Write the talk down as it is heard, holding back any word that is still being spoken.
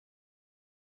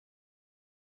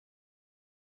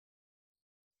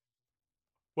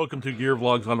Welcome to Gear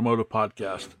Vlogs Automotive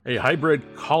Podcast, a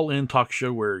hybrid call-in talk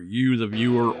show where you, the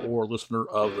viewer or listener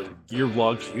of the Gear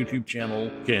Vlogs YouTube channel,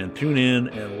 can tune in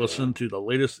and listen to the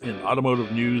latest in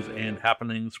automotive news and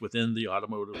happenings within the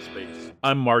automotive space.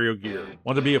 I'm Mario Gear.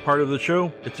 Want to be a part of the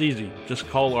show? It's easy. Just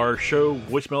call our show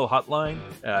voicemail hotline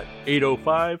at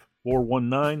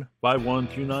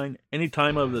 805-419-5129 any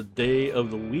time of the day of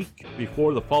the week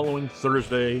before the following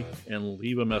Thursday and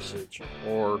leave a message.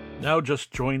 Or now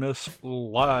just join us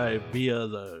live via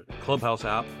the Clubhouse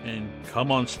app and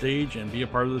come on stage and be a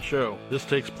part of the show. This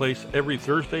takes place every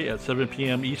Thursday at 7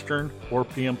 p.m. Eastern, 4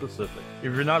 p.m. Pacific.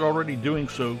 If you're not already doing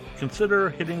so, consider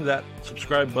hitting that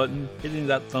subscribe button, hitting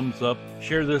that thumbs up,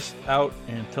 share this out,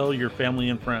 and tell your family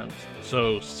and friends.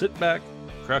 So sit back,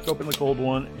 crack open the cold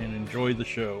one, and enjoy the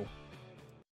show.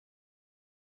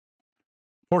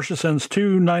 Porsche sends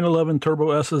two 911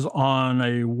 Turbo S's on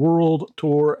a world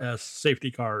tour as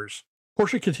safety cars.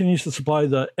 Porsche continues to supply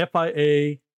the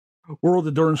FIA World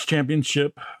Endurance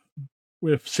Championship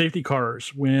with safety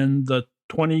cars when the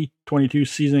 2022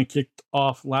 season kicked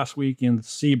off last week in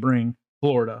Sebring,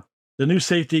 Florida. The new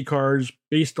safety cars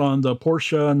based on the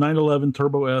Porsche 911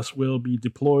 Turbo S will be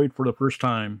deployed for the first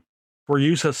time for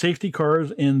use as safety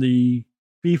cars in the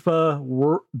FIFA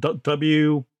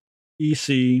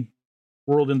WEC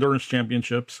World Endurance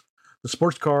Championships. The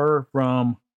sports car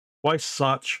from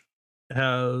Weissach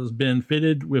has been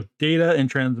fitted with data and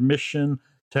transmission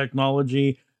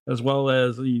technology, as well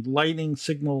as the lighting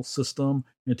signal system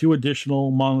and two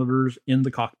additional monitors in the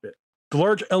cockpit. The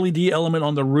large LED element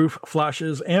on the roof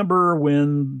flashes amber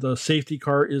when the safety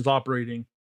car is operating.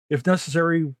 If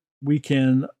necessary, we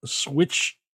can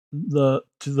switch to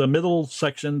the middle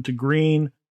section to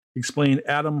green, explained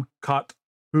Adam Kott,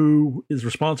 who is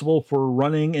responsible for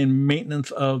running and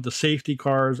maintenance of the safety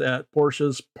cars at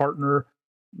Porsche's partner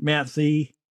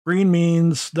Manthey. Green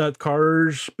means that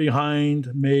cars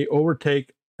behind may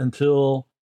overtake until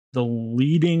the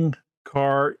leading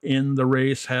car in the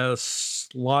race has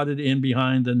slotted in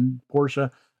behind the Porsche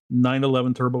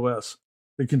 911 Turbo S.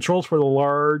 The controls for the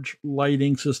large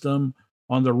lighting system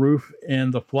on the roof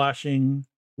and the flashing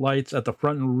lights at the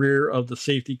front and rear of the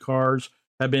safety cars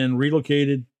have been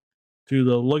relocated to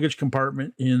the luggage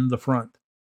compartment in the front.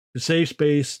 To save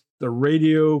space, the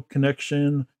radio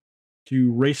connection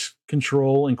to race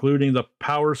control, including the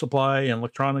power supply and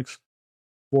electronics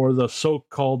for the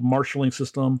so-called marshalling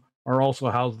system, are also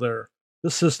housed there.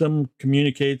 This system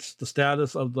communicates the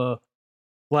status of the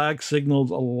flag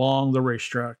signals along the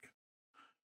racetrack.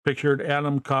 Pictured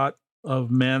Adam Kott of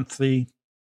Manthey.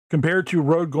 Compared to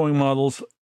road-going models,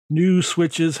 new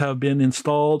switches have been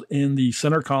installed in the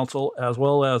center console, as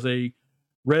well as a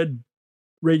red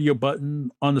radio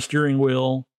button on the steering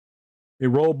wheel, a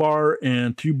roll bar,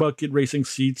 and two bucket racing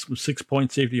seats with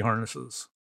 6-point safety harnesses,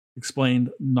 explained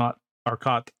not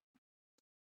Arcot.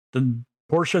 The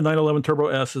Porsche 911 Turbo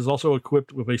S is also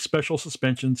equipped with a special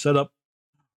suspension set up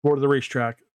for the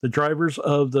racetrack. The drivers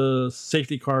of the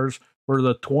safety cars for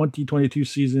the 2022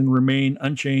 season remain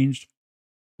unchanged,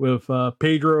 with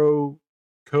Pedro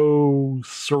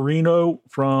Cocerino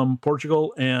from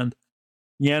Portugal and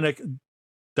Yannick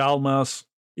Dalmas.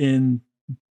 In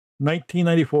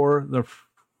 1994, the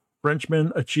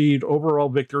Frenchman achieved overall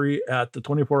victory at the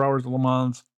 24 Hours of Le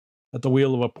Mans at the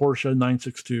wheel of a Porsche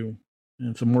 962.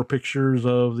 And some more pictures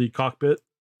of the cockpit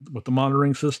with the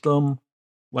monitoring system,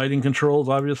 lighting controls,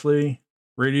 obviously,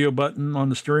 radio button on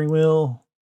the steering wheel,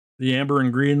 the amber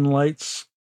and green lights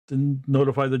to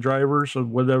notify the drivers of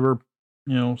whatever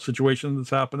situation that's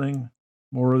happening.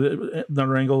 More of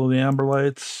another angle of the amber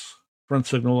lights, front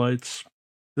signal lights.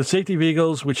 The safety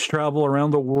vehicles, which travel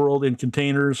around the world in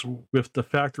containers with the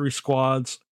factory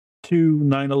squad's two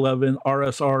 911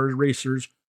 RSR racers,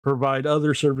 provide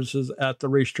other services at the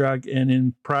racetrack and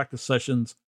in practice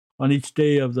sessions. On each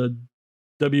day of the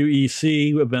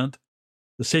WEC event,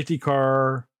 the safety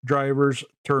car drivers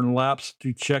turn laps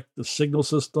to check the signal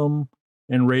system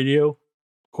and radio.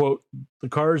 Quote, the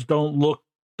cars don't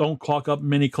clock up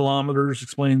many kilometers,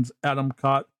 explains Adam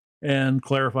Kott, and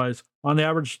clarifies, on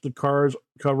average, the cars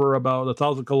cover about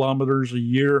 1,000 kilometers a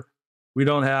year. We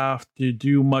don't have to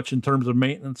do much in terms of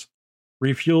maintenance.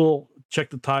 Refuel, check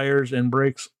the tires and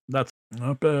brakes. That's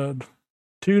not bad.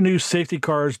 Two new safety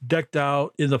cars decked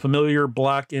out in the familiar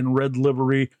black and red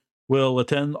livery will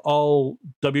attend all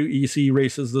WEC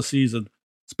races this season.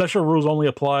 Special rules only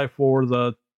apply for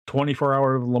the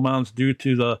 24-hour Le Mans due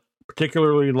to the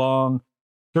particularly long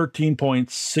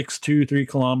 13.623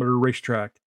 kilometer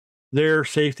racetrack. Their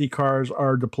safety cars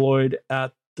are deployed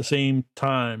at the same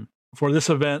time. For this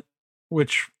event,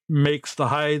 which makes the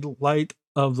highlight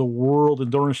of the World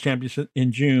Endurance Championship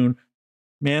in June,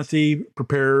 Manthey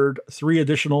prepared 3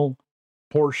 additional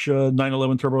Porsche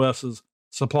 911 Turbo S's.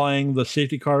 Supplying the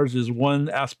safety cars is one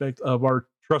aspect of our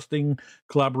trusting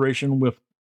collaboration with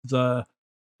the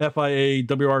FIA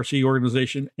WRC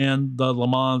organization and the Le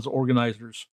Mans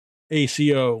organizers.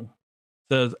 ACO,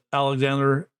 says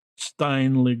Alexander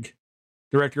Steinlig,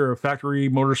 director of Factory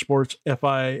Motorsports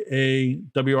FIA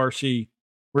WRC.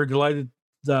 We're delighted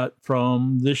that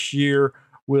from this year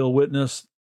we'll witness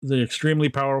the extremely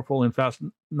powerful and fast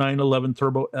 911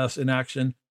 Turbo S in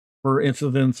action for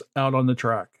incidents out on the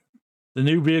track. The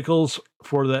new vehicles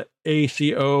for the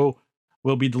ACO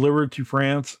will be delivered to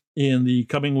France in the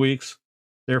coming weeks.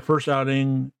 Their first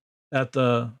outing at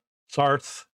the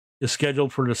Sarthe is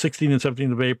scheduled for the 16th and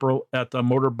 17th of April at the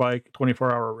Motorbike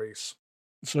 24-hour race.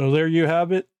 So there you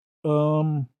have it.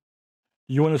 You want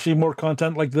to see more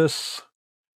content like this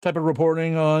type of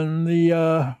reporting on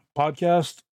the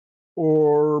podcast,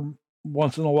 or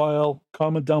once in a while,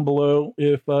 comment down below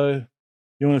if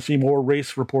you want to see more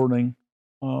race reporting.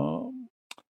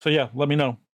 So yeah, let me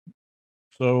know.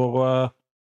 So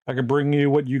I can bring you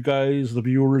what you guys, the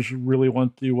viewers, really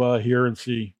want to hear and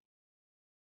see.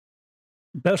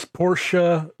 Best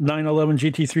Porsche 911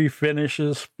 GT3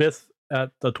 finishes 5th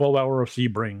at the 12-hour of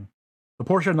Sebring. The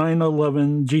Porsche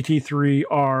 911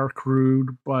 GT3R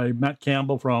crewed by Matt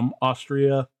Campbell from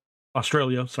Australia,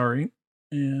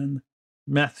 and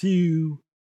Mathieu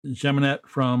Jaminet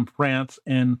from France,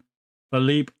 and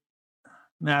Philippe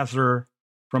Nasser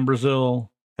from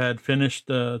Brazil had finished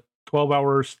the 12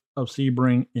 hours of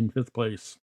Sebring in 5th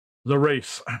place. The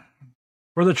race.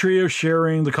 For the trio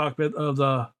sharing the cockpit of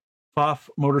the Pfaff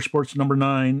Motorsports number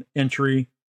 9 entry,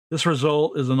 this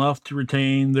result is enough to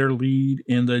retain their lead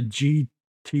in the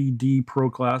GTD Pro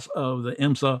class of the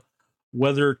IMSA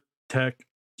WeatherTech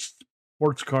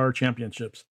Sports Car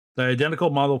Championships. The identical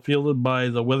model fielded by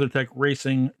the WeatherTech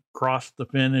Racing crossed the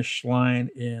finish line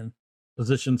in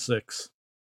position 6.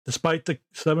 Despite the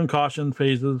 7 caution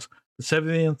phases, the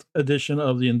 70th edition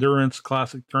of the Endurance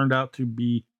Classic turned out to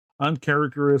be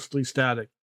uncharacteristically static.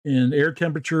 In air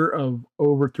temperature of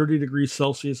over 30 degrees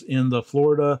Celsius in the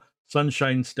Florida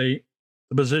Sunshine State,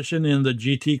 the position in the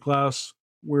GT class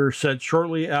were set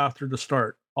shortly after the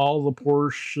start. All the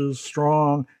Porsche's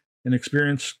strong and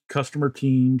experienced customer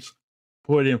teams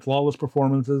put in flawless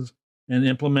performances and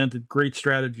implemented great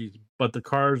strategies, but the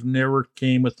cars never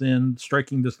came within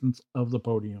striking distance of the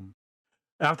podium.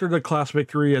 After the class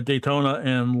victory at Daytona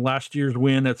and last year's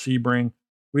win at Sebring,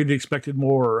 we'd expected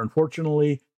more.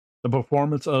 Unfortunately, the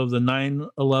performance of the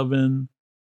 911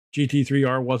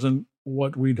 GT3R wasn't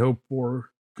what we'd hoped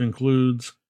for,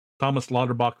 concludes Thomas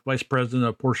Lauterbach, Vice President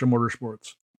of Porsche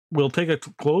Motorsports. We'll take a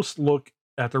close look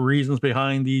at the reasons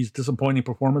behind these disappointing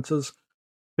performances.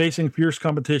 Facing fierce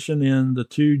competition in the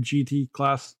 2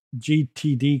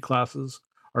 GTD classes,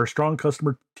 our strong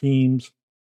customer teams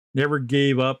never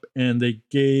gave up, and they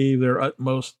gave their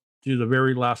utmost to the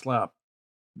very last lap.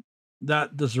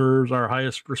 That deserves our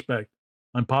highest respect.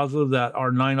 I'm positive that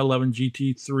our 911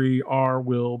 GT3R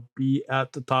will be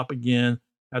at the top again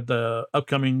at the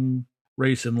upcoming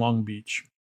race in Long Beach.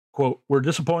 Quote, we're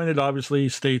disappointed, obviously,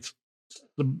 states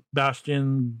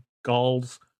Sebastian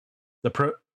Galls,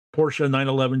 the Porsche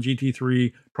 911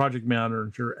 GT3 project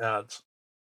manager, adds.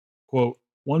 Quote,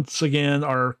 once again,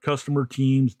 our customer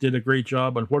teams did a great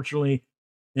job. Unfortunately,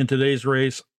 in today's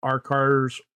race, our car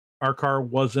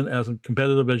wasn't as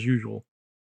competitive as usual.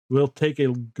 We'll take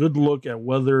a good look at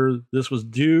whether this was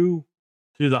due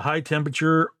to the high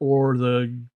temperature or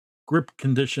the grip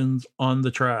conditions on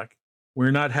the track.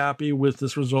 We're not happy with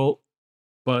this result,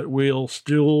 but we'll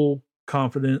still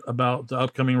confident about the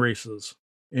upcoming races.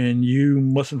 And you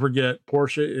mustn't forget,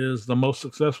 Porsche is the most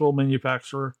successful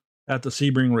manufacturer at the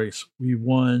Sebring race. We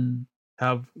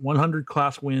have 100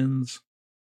 class wins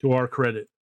to our credit,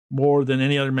 more than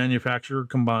any other manufacturer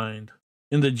combined.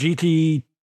 In the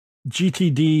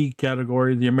GTD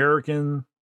category, the American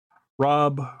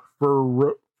Rob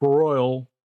Ferroyle,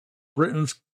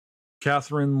 Britain's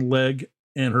Catherine Legg,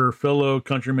 and her fellow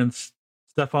countryman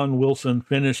Stefan Wilson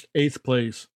finished 8th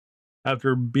place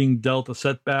after being dealt a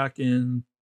setback in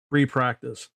free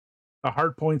practice. A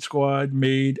hardpoint squad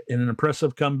made an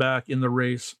impressive comeback in the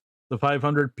race. The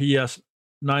 500 PS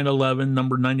 911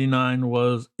 number 99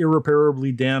 was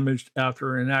irreparably damaged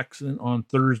after an accident on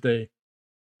Thursday.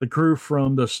 The crew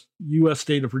from the U.S.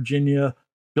 state of Virginia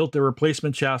built their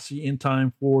replacement chassis in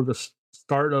time for the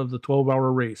start of the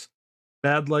 12-hour race.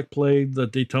 Bad luck plagued the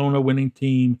Daytona winning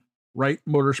team, Wright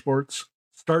Motorsports.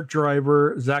 Start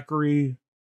driver Zachary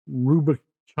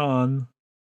Rubicon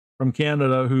from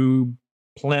Canada, who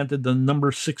planted the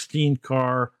number 16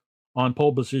 car on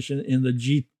pole position in the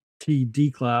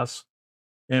GTD class,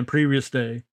 and previous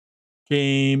day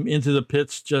came into the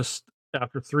pits just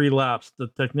after 3 laps. The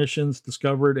technicians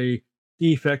discovered a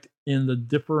defect in the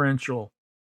differential.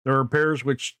 The repairs,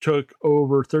 which took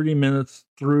over 30 minutes,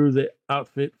 threw the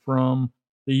outfit from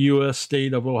the U.S.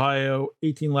 state of Ohio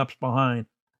 18 laps behind.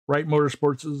 Wright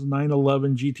Motorsports'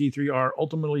 911 GT3R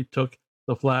ultimately took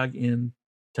the flag in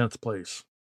 10th place.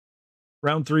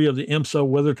 Round 3 of the IMSA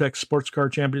WeatherTech Sports Car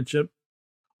Championship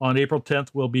on April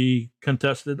 10th will be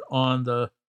contested on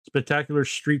the spectacular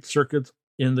street circuits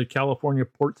in the California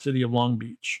port city of Long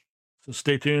Beach. So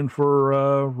stay tuned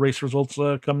for race results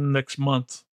coming next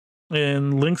month.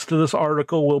 And links to this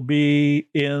article will be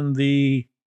in the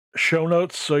show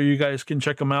notes, so you guys can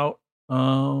check them out.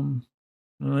 And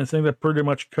I think that pretty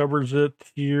much covers it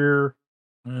here.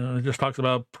 It just talks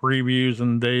about previews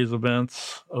and days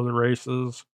events of the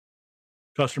races,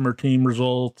 customer team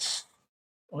results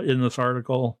in this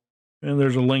article. And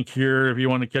there's a link here if you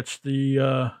want to catch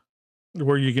the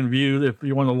where you can view, if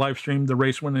you want to live stream the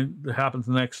race when it happens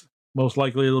next. Most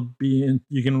likely it'll be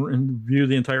you can view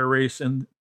the entire race and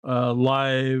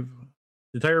live.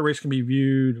 The entire race can be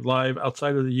viewed live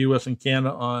outside of the US and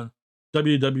Canada on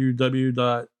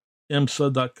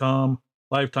www.imsa.com.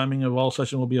 Live timing of all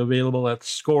sessions will be available at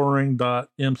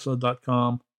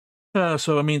scoring.imsa.com.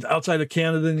 So it means outside of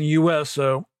Canada and the US.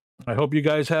 So I hope you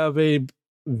guys have a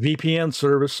VPN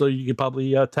service so you could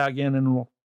probably tag in and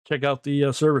check out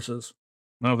the services.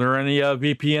 Now, if there are any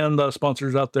VPN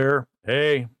sponsors out there,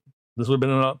 hey, this would have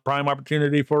been a prime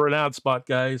opportunity for an ad spot,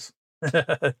 guys.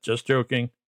 Just joking.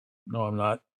 No, I'm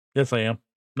not. Yes, I am.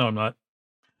 No, I'm not.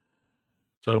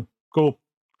 So, cool.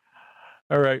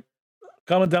 All right.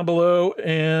 Comment down below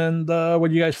and what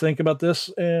do you guys think about this,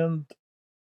 and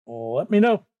let me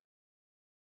know.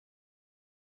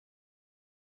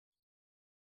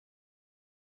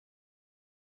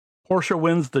 Porsche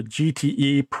wins the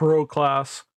GTE Pro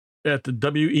class at the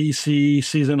WEC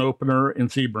season opener in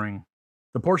Sebring.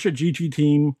 The Porsche GT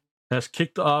team has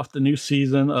kicked off the new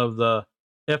season of the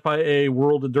FIA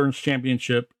World Endurance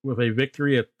Championship with a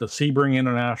victory at the Sebring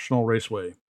International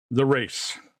Raceway. The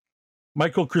race.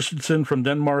 Michael Christensen from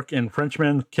Denmark and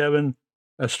Frenchman Kevin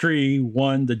Astrie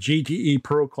won the GTE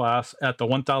Pro class at the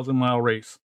 1,000-mile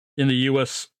race in the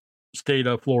U.S. state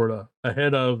of Florida,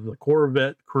 ahead of the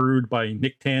Corvette crewed by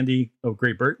Nick Tandy of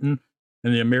Great Britain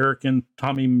and the American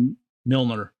Tommy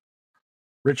Milner.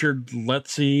 Richard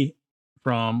Letzi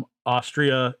from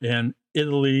Austria and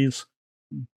Italy's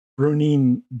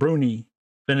Bruni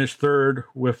finished third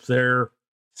with their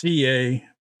CA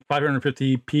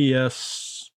 550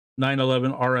 PS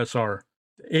 911 RSR.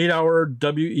 The 8-hour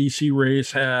WEC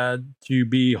race had to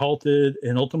be halted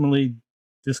and ultimately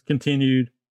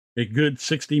discontinued a good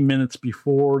 60 minutes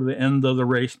before the end of the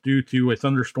race due to a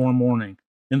thunderstorm warning.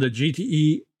 In the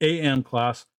GTE AM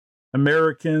class,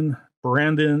 American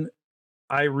Brandon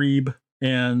Irebe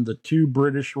and the 2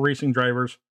 British racing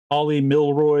drivers, Ollie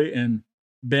Milroy and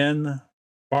Ben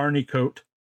Barnicoat,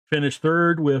 finished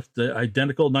third with the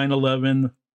identical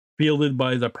 911 fielded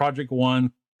by the Project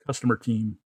One customer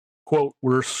team. Quote,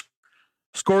 "We're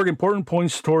scored important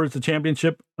points towards the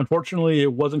championship. Unfortunately,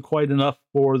 it wasn't quite enough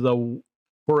for a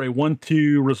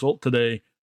 1-2 result today,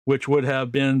 which would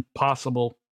have been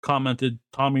possible," commented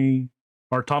Thomas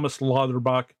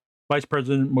Lauterbach, Vice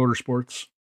President Motorsports.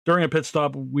 During a pit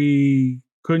stop, we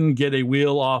couldn't get a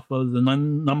wheel off of the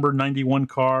number 91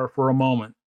 car for a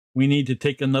moment. We need to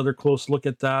take another close look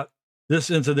at that. This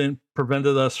incident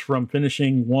prevented us from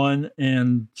finishing 1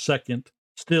 and 2nd.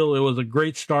 Still, it was a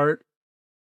great start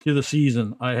to the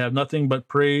season. I have nothing but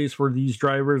praise for these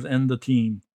drivers and the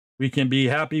team. We can be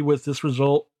happy with this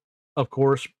result. Of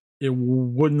course, it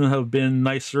wouldn't have been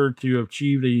nicer to have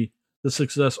achieved the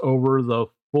success over the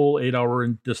full 8-hour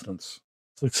distance.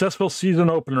 Successful season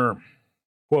opener.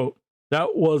 Quote,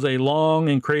 "That was a long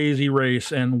and crazy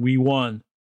race, and we won.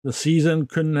 The season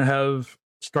couldn't have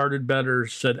started better,"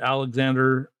 said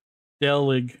Alexander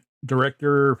Delig,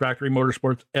 Director, Factory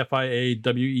Motorsports, FIA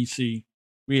WEC.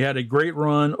 "We had a great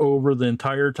run over the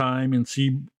entire time in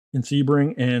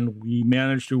Sebring, and we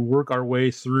managed to work our way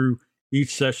through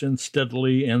each session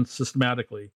steadily and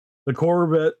systematically. The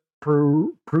Corvette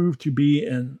proved to be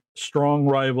a strong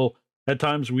rival. At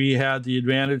times we had the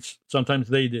advantage, sometimes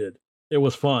they did. It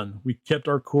was fun. We kept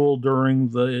our cool during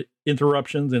the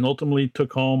interruptions and ultimately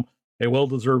took home a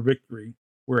well-deserved victory.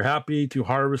 We're happy to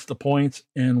harvest the points,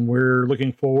 and we're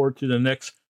looking forward to the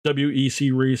next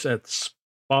WEC race at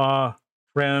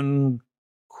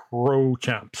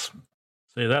Spa-Francorchamps."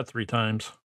 Say that 3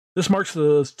 times. This marks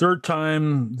the 3rd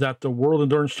time that the World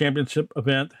Endurance Championship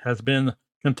event has been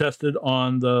contested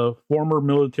on the former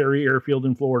military airfield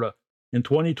in Florida. In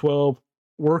 2012,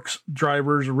 Works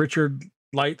drivers Richard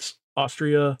Leitz,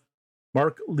 Austria,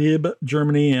 Mark Lieb,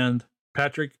 Germany, and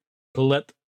Patrick Pillet,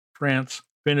 France,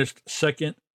 finished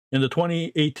second. In the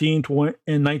 2018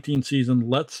 and 19 season,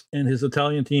 Lutz and his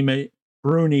Italian teammate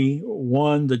Bruni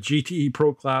won the GTE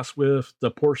Pro Class with the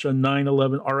Porsche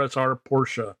 911 RSR.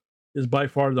 Porsche is by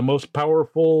far the most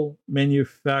powerful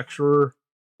manufacturer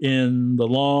in the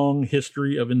long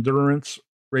history of endurance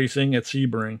racing at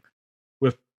Sebring,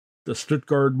 with the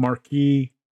Stuttgart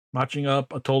Marquis notching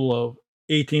up a total of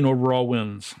 18 overall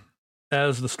wins.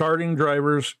 As the starting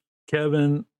drivers,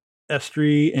 Kevin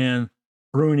Estrie and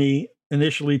Bruni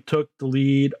initially took the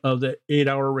lead of the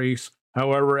 8-hour race.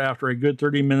 However, after a good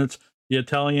 30 minutes, the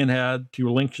Italian had to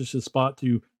relinquish his spot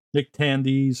to Nick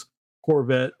Tandy's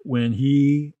Corvette when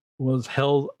he was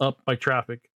held up by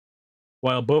traffic.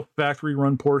 While both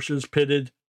factory-run Porsches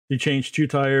pitted to change 2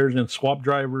 tires and swap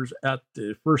drivers at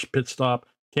the first pit stop,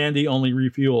 Tandy only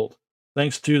refueled.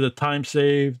 Thanks to the time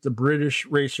saved, the British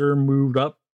racer moved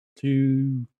up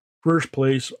to first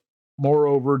place.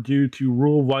 Moreover, due to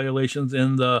rule violations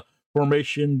in the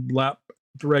formation lap,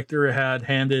 director had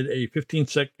handed a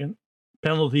 15-second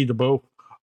penalty to both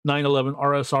 911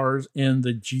 RSRs in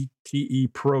the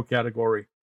GTE Pro category,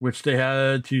 which they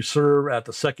had to serve at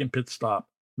the second pit stop.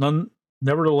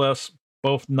 Nevertheless,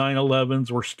 both 911s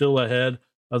were still ahead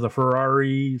of the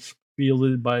Ferraris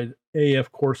fielded by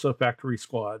AF Corsa factory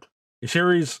squad. A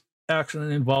series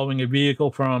accident involving a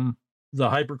vehicle from the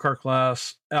hypercar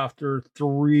class after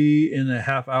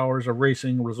 3.5 hours of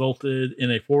racing resulted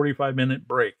in a 45-minute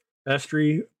break.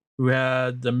 Estrie, who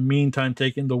had the meantime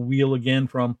taken the wheel again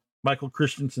from Michael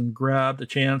Christensen, grabbed a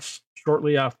chance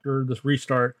shortly after this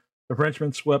restart. The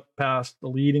Frenchman swept past the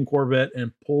leading Corvette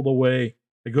and pulled away.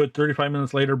 A good 35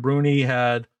 minutes later, Bruni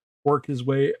had worked his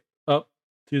way up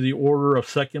to the order of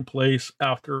second place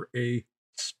after a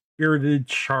spirited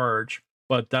charge.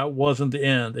 But that wasn't the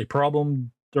end. A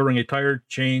problem during a tire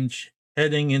change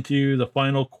heading into the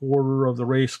final quarter of the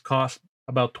race cost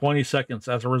about 20 seconds.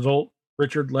 As a result,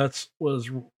 Richard Letts was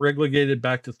relegated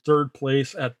back to third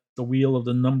place at the wheel of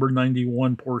the number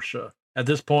 91 Porsche. At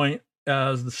this point,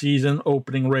 as the season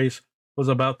opening race was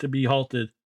about to be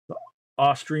halted, the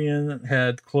Austrian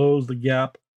had closed the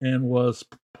gap and was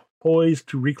poised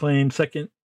to reclaim second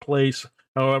place.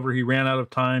 However, he ran out of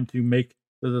time to make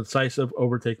the decisive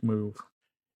overtake move.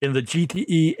 In the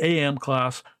GTE AM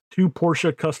class, 2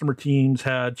 Porsche customer teams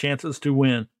had chances to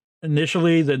win.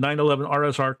 Initially, the 911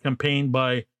 RSR campaigned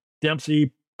by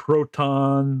Dempsey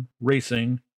Proton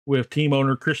Racing with team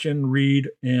owner Christian Reed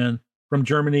and from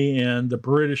Germany, and the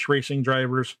British racing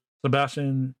drivers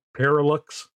Sebastian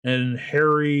Perelux and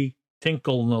Harry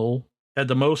Tinkelnell had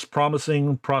the most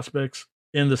promising prospects.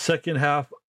 In the second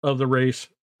half of the race,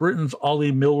 Britain's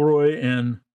Ollie Milroy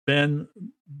and Ben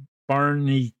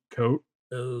Barneycoat,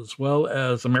 as well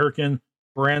as American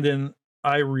Brandon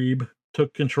Irebe,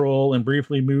 took control and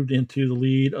briefly moved into the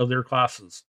lead of their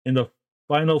classes. In the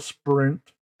final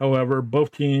sprint, however,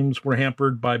 both teams were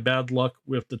hampered by bad luck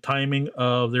with the timing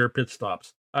of their pit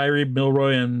stops. Irebe,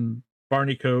 Milroy, and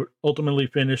Barneycoat ultimately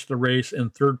finished the race in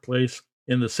third place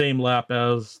in the same lap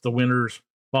as the winners,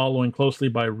 following closely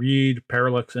by Reed,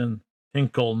 Perelux, and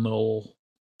Tinkelnell.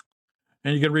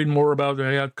 And you can read more about it.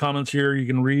 I got comments here you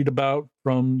can read about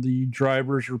from the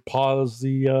drivers, or pause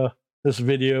the this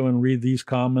video and read these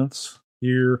comments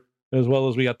here, as well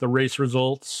as we got the race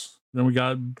results. Then we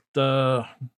got the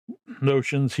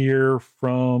notions here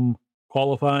from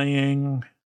qualifying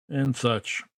and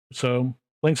such. So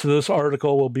links to this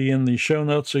article will be in the show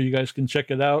notes so you guys can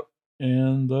check it out.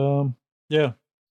 And yeah,